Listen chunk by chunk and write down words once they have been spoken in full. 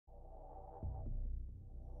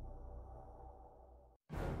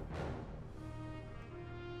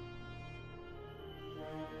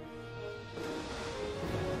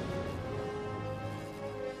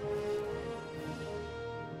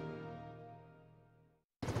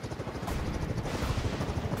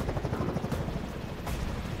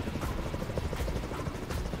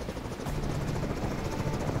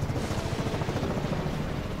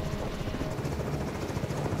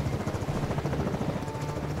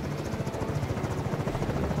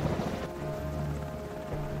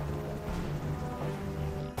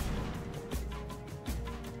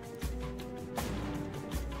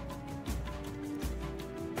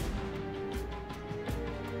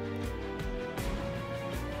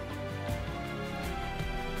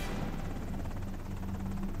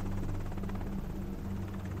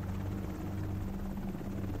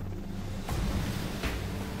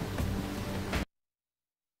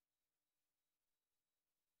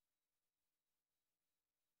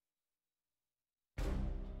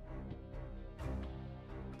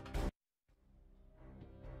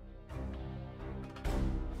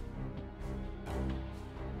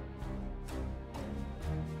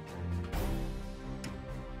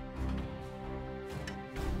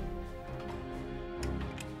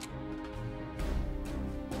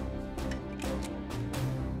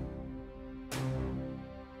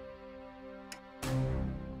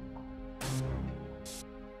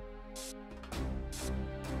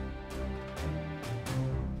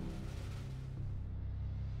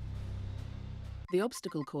The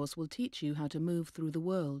obstacle course will teach you how to move through the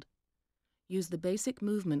world. Use the basic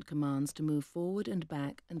movement commands to move forward and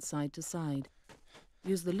back and side to side.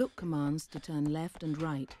 Use the look commands to turn left and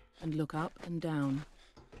right and look up and down.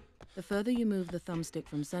 The further you move the thumbstick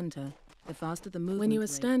from center, the faster the movement rate. When you are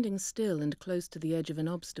standing still and close to the edge of an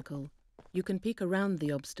obstacle, you can peek around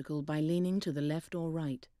the obstacle by leaning to the left or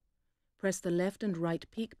right. Press the left and right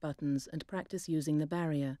peek buttons and practice using the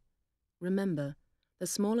barrier. Remember, the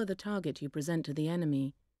smaller the target you present to the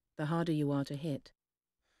enemy, the harder you are to hit.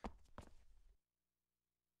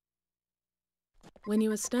 When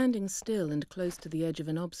you are standing still and close to the edge of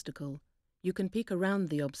an obstacle, you can peek around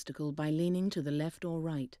the obstacle by leaning to the left or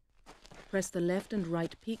right. Press the left and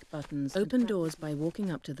right peek buttons. Open doors by walking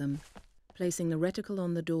up to them, placing the reticle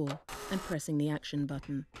on the door, and pressing the action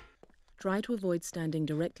button. Try to avoid standing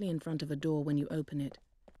directly in front of a door when you open it.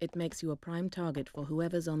 It makes you a prime target for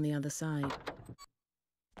whoever's on the other side.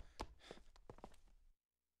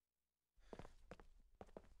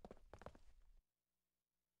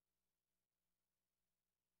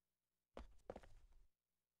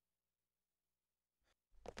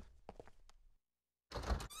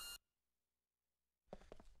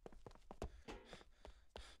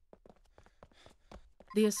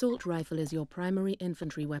 The assault rifle is your primary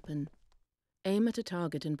infantry weapon. Aim at a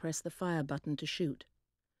target and press the fire button to shoot.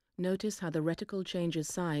 Notice how the reticle changes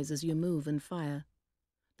size as you move and fire.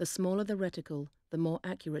 The smaller the reticle, the more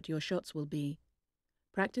accurate your shots will be.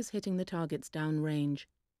 Practice hitting the targets downrange.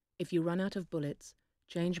 If you run out of bullets,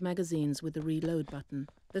 change magazines with the reload button.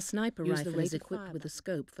 The sniper rifle is equipped with a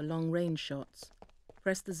scope for long-range shots.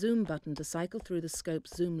 Press the zoom button to cycle through the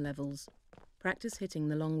scope's zoom levels. Practice hitting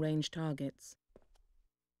the long-range targets.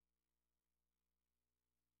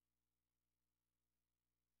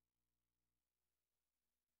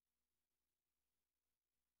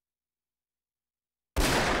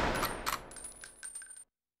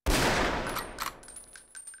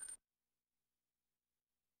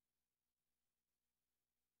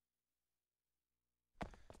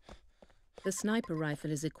 The sniper rifle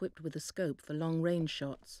is equipped with a scope for long-range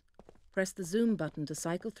shots. Press the zoom button to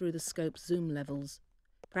cycle through the scope's zoom levels.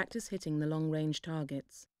 Practice hitting the long-range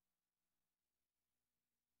targets.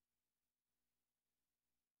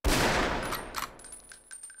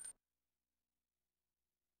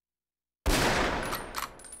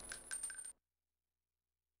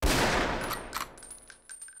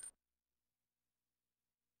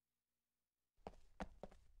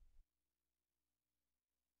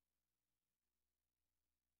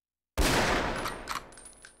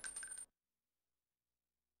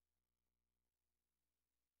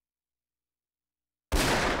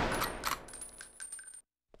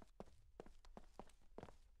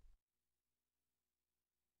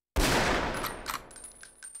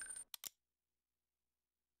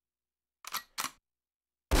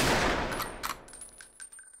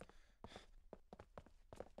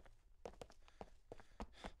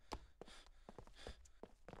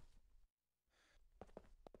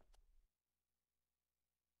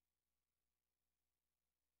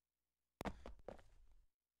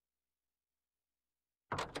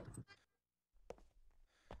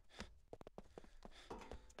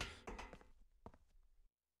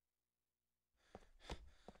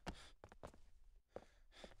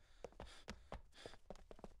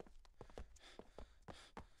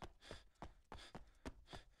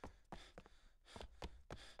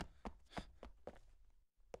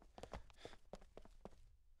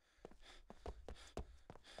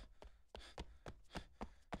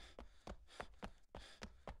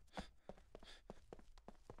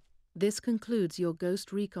 This concludes your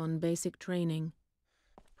Ghost Recon basic training.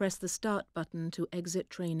 Press the Start button to exit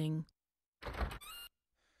training.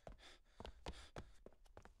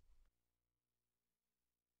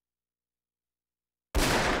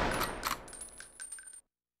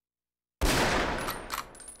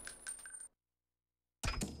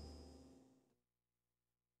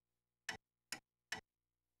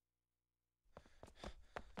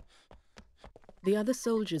 The other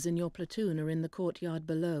soldiers in your platoon are in the courtyard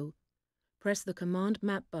below. Press the Command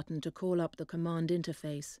Map button to call up the command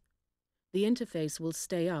interface. The interface will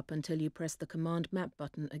stay up until you press the Command Map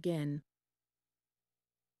button again.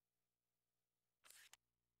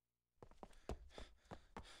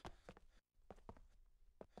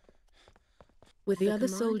 The other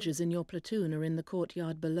soldiers in your platoon are in the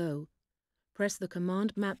courtyard below. Press the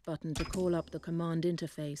Command Map button to call up the command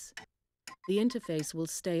interface. The interface will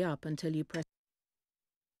stay up until you press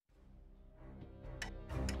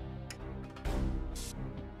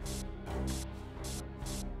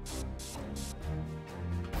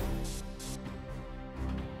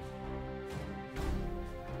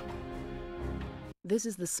This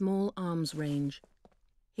is the small arms range.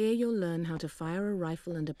 Here you'll learn how to fire a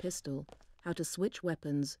rifle and a pistol, how to switch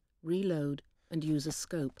weapons, reload, and use a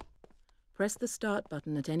scope. Press the start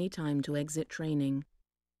button at any time to exit training.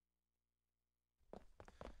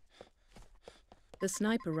 The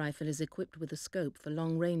sniper rifle is equipped with a scope for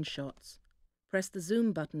long-range shots. Press the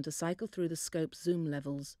zoom button to cycle through the scope's zoom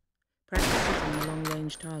levels. Practice hitting the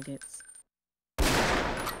long-range targets.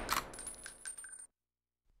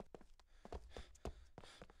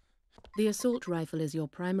 The assault rifle is your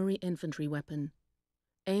primary infantry weapon.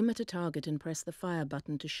 Aim at a target and press the fire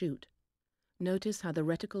button to shoot. Notice how the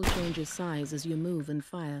reticle changes size as you move and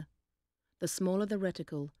fire. The smaller the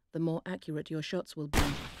reticle, the more accurate your shots will be.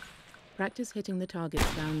 Practice hitting the targets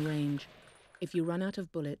downrange. If you run out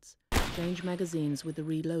of bullets, change magazines with the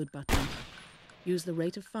reload button. Use the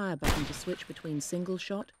rate of fire button to switch between single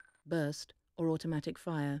shot, burst, or automatic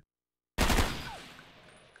fire.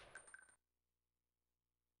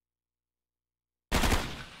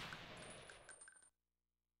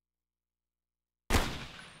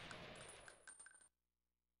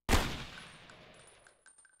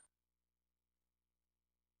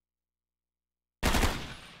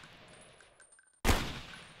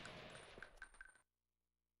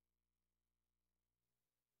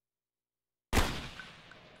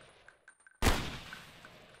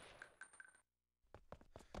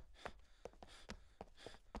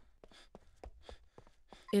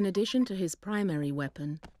 In addition to his primary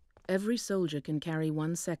weapon, every soldier can carry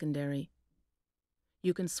one secondary.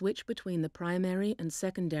 You can switch between the primary and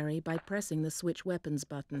secondary by pressing the Switch Weapons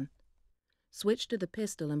button. Switch to the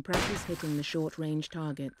pistol and practice hitting the short-range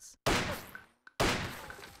targets.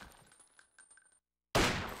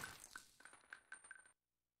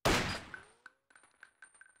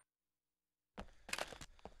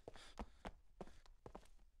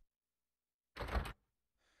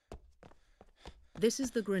 This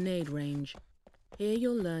is the grenade range. Here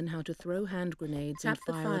you'll learn how to throw hand grenades and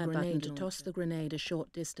fire a grenade to toss the grenade a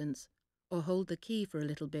short distance, or hold the key for a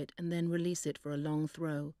little bit and then release it for a long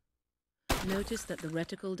throw. Notice that the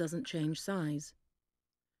reticle doesn't change size.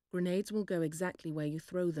 Grenades will go exactly where you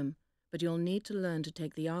throw them, but you'll need to learn to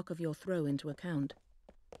take the arc of your throw into account.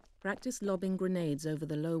 Practice lobbing grenades over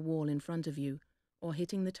the low wall in front of you, or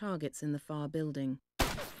hitting the targets in the far building.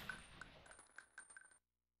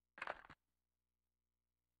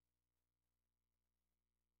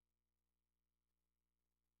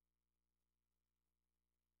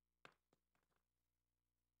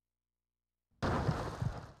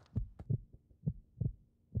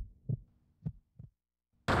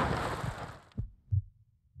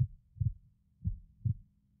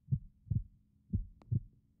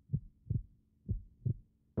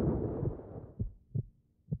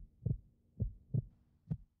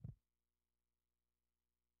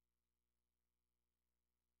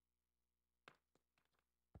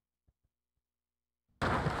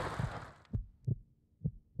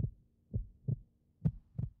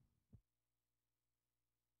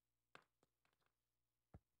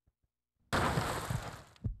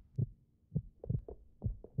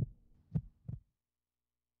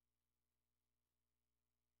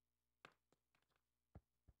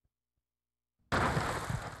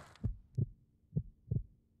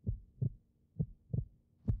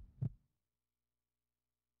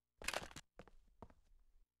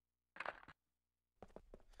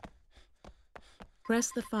 Press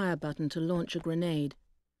the fire button to launch a grenade.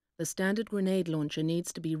 The standard grenade launcher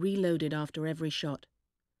needs to be reloaded after every shot.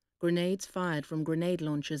 Grenades fired from grenade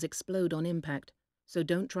launchers explode on impact, so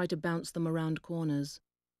don't try to bounce them around corners.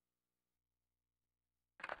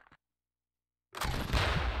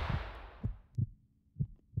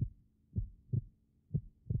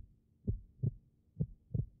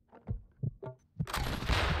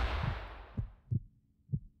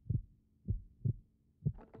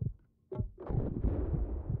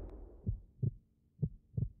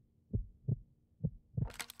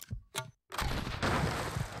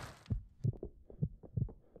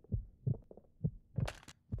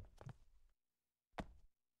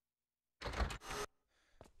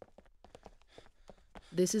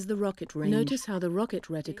 This is the rocket range. Notice how the rocket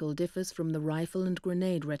reticle differs from the rifle and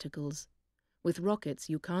grenade reticles. With rockets,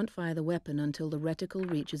 you can't fire the weapon until the reticle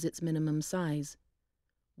reaches its minimum size.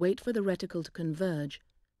 Wait for the reticle to converge,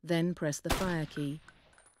 then press the fire key.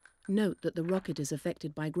 Note that the rocket is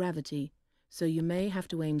affected by gravity, so you may have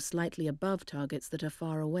to aim slightly above targets that are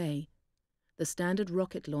far away. The standard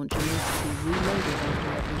rocket launcher needs to be reloaded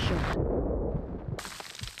after every shot.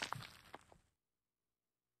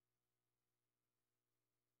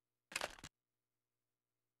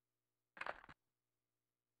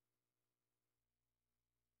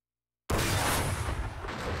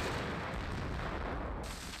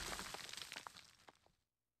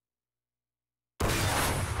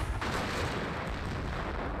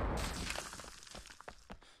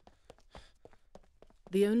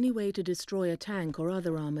 The only way to destroy a tank or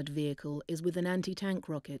other armored vehicle is with an anti-tank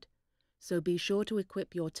rocket, so be sure to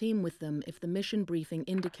equip your team with them if the mission briefing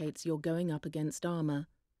indicates you're going up against armor.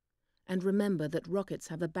 And remember that rockets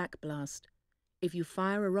have a backblast. If you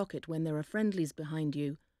fire a rocket when there are friendlies behind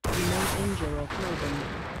you, you may injure or kill them.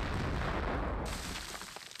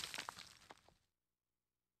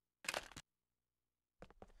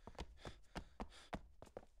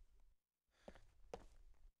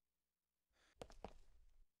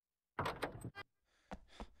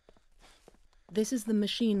 This is the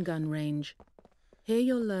machine gun range. Here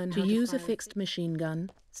you'll learn how to use a fixed machine gun,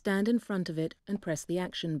 stand in front of it and press the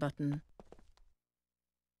action button.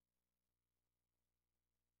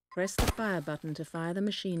 Press the fire button to fire the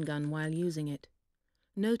machine gun while using it.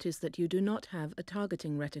 Notice that you do not have a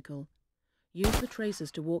targeting reticle. Use the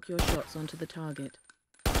tracers to walk your shots onto the target.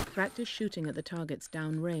 Practice shooting at the targets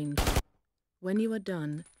downrange. When you are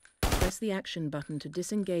done, press the action button to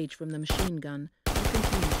disengage from the machine gun and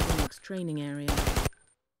continue to the next training area.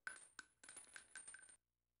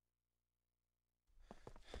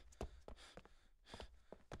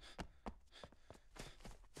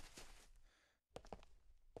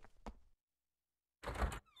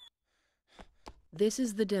 This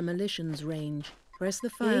is the demolitions range. Press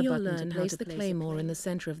the fire button to place the claymore in the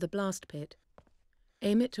center of the blast pit.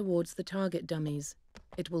 Aim it towards the target dummies.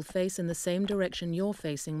 It will face in the same direction you're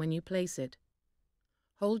facing when you place it.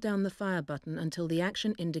 Hold down the fire button until the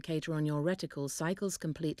action indicator on your reticle cycles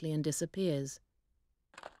completely and disappears.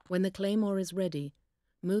 When the claymore is ready,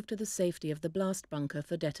 move to the safety of the blast bunker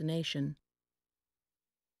for detonation.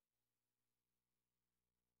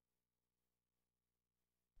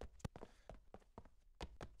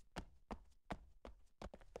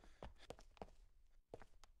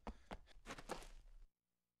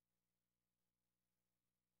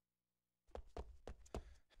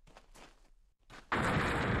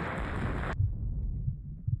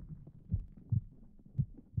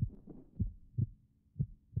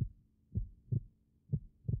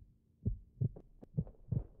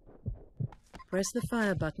 Press the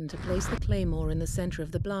fire button to place the claymore in the center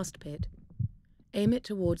of the blast pit. Aim it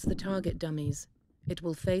towards the target dummies. It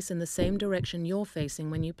will face in the same direction you're facing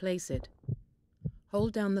when you place it.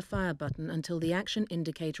 Hold down the fire button until the action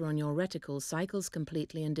indicator on your reticle cycles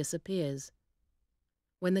completely and disappears.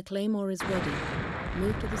 When the claymore is ready,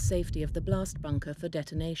 move to the safety of the blast bunker for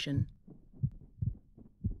detonation.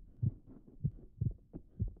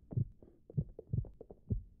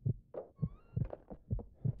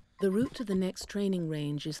 The route to the next training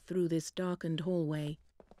range is through this darkened hallway.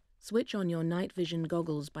 Switch on your night vision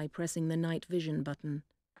goggles by pressing the night vision button.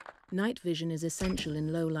 Night vision is essential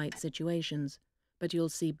in low-light situations, but you'll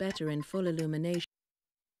see better in full illumination.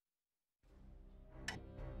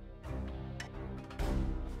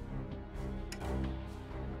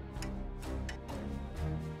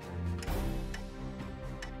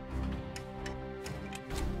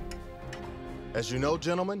 As you know,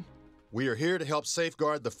 gentlemen, we are here to help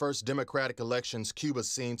safeguard the first democratic elections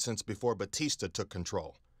Cuba's seen since before Batista took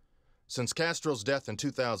control. Since Castro's death in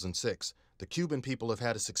 2006, the Cuban people have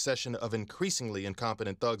had a succession of increasingly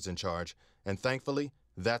incompetent thugs in charge, and thankfully,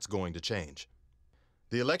 that's going to change.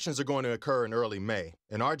 The elections are going to occur in early May,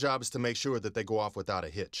 and our job is to make sure that they go off without a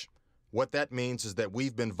hitch. What that means is that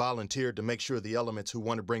we've been volunteered to make sure the elements who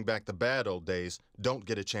want to bring back the bad old days don't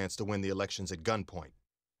get a chance to win the elections at gunpoint.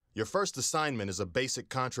 Your first assignment is a basic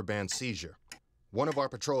contraband seizure. One of our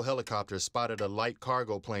patrol helicopters spotted a light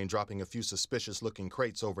cargo plane dropping a few suspicious-looking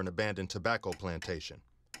crates over an abandoned tobacco plantation.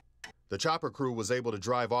 The chopper crew was able to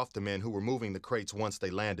drive off the men who were moving the crates once they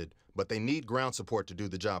landed, but they need ground support to do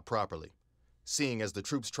the job properly. Seeing as the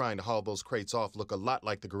troops trying to haul those crates off look a lot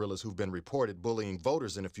like the guerrillas who've been reported bullying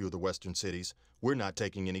voters in a few of the western cities, we're not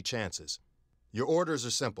taking any chances. Your orders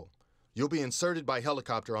are simple. You'll be inserted by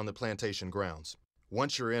helicopter on the plantation grounds.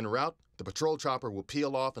 Once you're en route, the patrol chopper will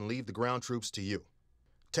peel off and leave the ground troops to you.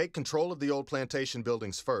 Take control of the old plantation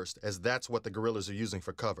buildings first, as that's what the guerrillas are using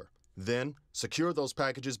for cover. Then, secure those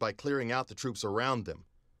packages by clearing out the troops around them.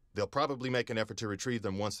 They'll probably make an effort to retrieve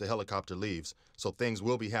them once the helicopter leaves, so things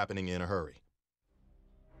will be happening in a hurry.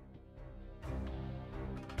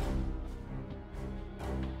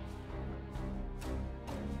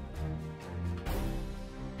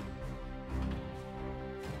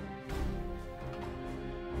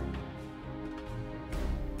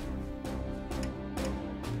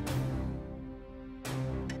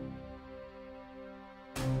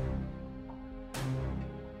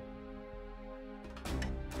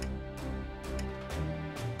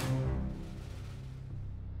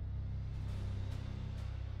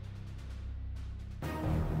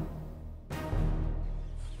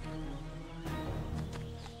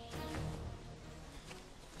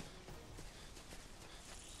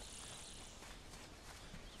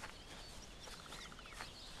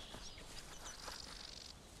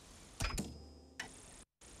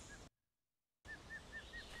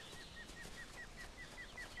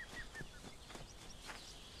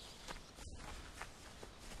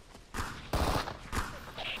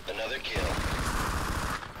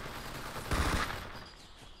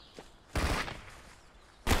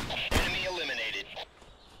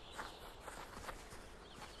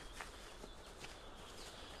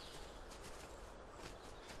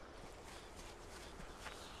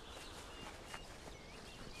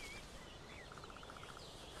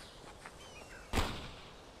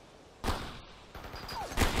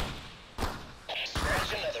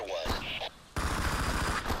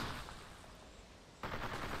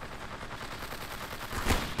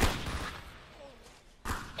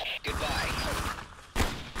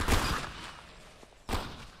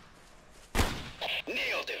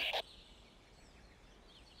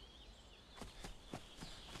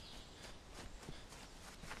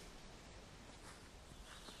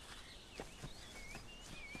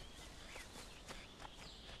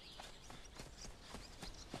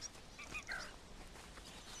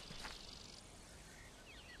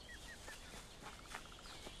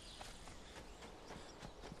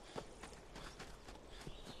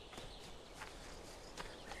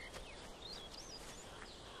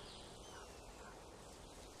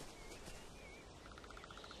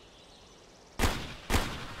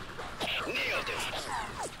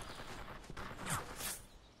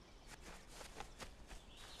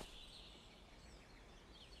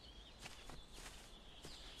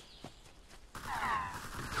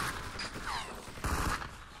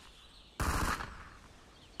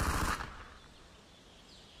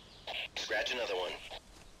 Scratch another one.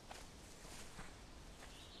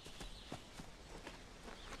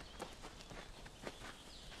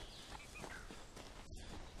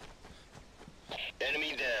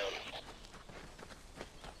 Enemy down.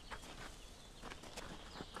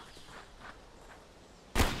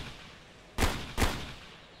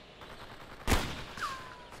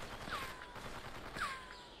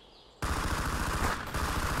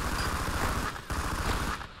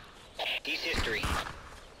 He's history.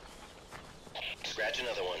 Scratch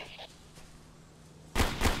another one.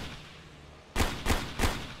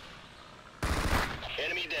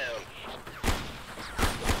 Enemy down.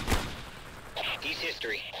 He's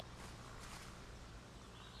history.